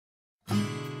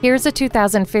Here's a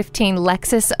 2015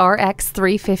 Lexus RX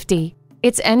 350.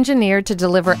 It's engineered to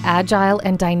deliver agile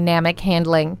and dynamic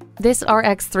handling. This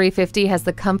RX 350 has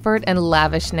the comfort and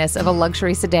lavishness of a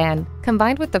luxury sedan,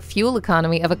 combined with the fuel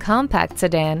economy of a compact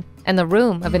sedan and the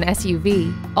room of an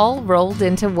SUV, all rolled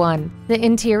into one. The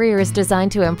interior is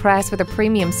designed to impress with a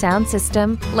premium sound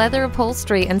system, leather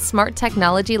upholstery, and smart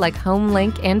technology like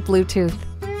HomeLink and Bluetooth.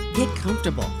 Get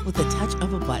comfortable with the touch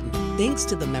of a button thanks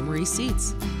to the memory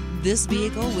seats. This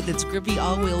vehicle with its grippy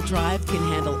all-wheel drive can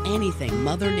handle anything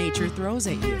Mother Nature throws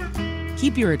at you.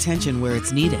 Keep your attention where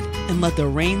it's needed and let the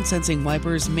rain-sensing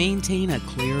wipers maintain a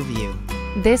clear view.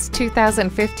 This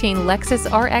 2015 Lexus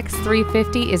RX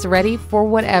 350 is ready for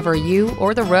whatever you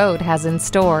or the road has in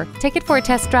store. Take it for a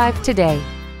test drive today.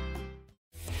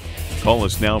 Call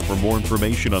us now for more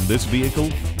information on this vehicle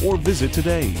or visit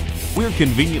today. We're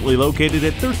conveniently located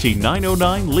at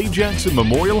 13909 Lee Jackson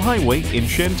Memorial Highway in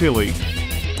Chantilly.